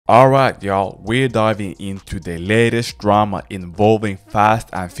Alright y'all, we're diving into the latest drama involving Fast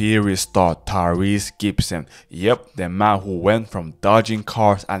and Furious star Tyrese Gibson. Yep, the man who went from dodging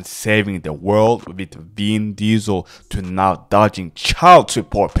cars and saving the world with Vin Diesel to now dodging child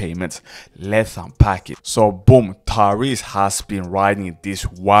support payments. Let's unpack it. So boom, Tyrese has been riding this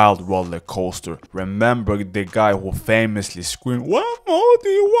wild roller coaster. Remember the guy who famously screamed, "What more do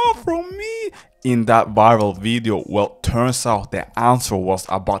you want from me?" in that viral video? Well, turns out the answer was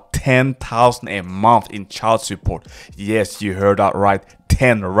about 10,000 a month in child support. Yes, you heard that right,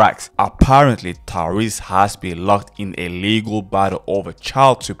 10 racks. Apparently, Tyrese has been locked in a legal battle over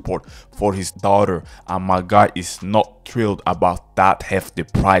child support for his daughter, and my guy is not thrilled about that hefty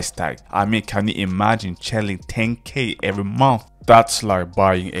price tag. I mean, can you imagine shelling 10k every month? That's like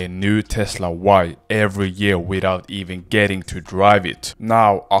buying a new Tesla Y every year without even getting to drive it.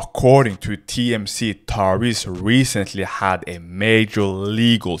 Now, according to TMZ, Tyrese recently had a major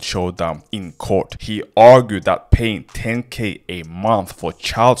legal showdown in court. He argued that paying 10k a month for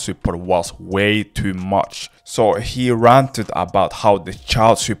child support was way too much. So he ranted about how the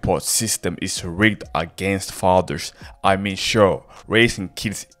child support system is rigged against fathers. I mean, sure, raising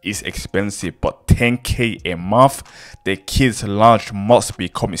kids is expensive, but 10k a month? The kids' lunch must be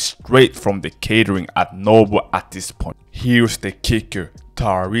coming straight from the catering at Noble at this point. Here's the kicker.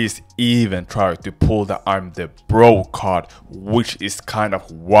 Tyrese even tried to pull the "I'm the bro" card, which is kind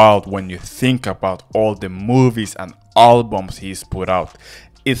of wild when you think about all the movies and albums he's put out.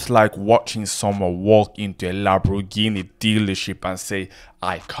 It's like watching someone walk into a Lamborghini dealership and say,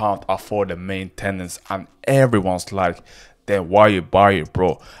 "I can't afford the maintenance," and everyone's like, "Then why you buy it,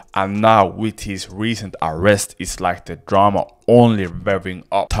 bro?" And now with his recent arrest, it's like the drama only revving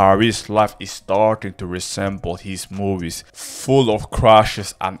up. Tyrese's life is starting to resemble his movies, full of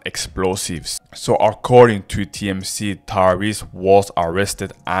crashes and explosives. So according to TMZ, Tyrese was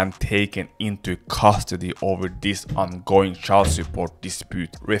arrested and taken into custody over this ongoing child support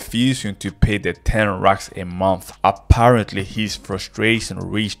dispute, refusing to pay the 10 racks a month. Apparently his frustration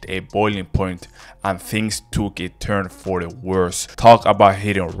reached a boiling point and things took a turn for the worse. Talk about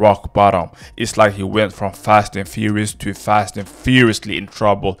hitting rock bottom. It's like he went from Fast and Furious to Fast and Furiously in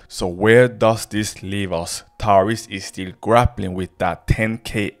trouble. So where does this leave us? Tyrese is still grappling with that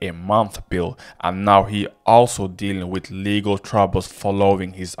 10k a month bill, and now he also dealing with legal troubles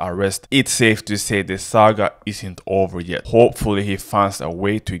following his arrest. It's safe to say the saga isn't over yet. Hopefully he finds a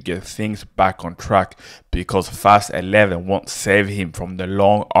way to get things back on track, because Fast 11 won't save him from the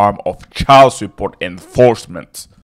long arm of child support enforcement.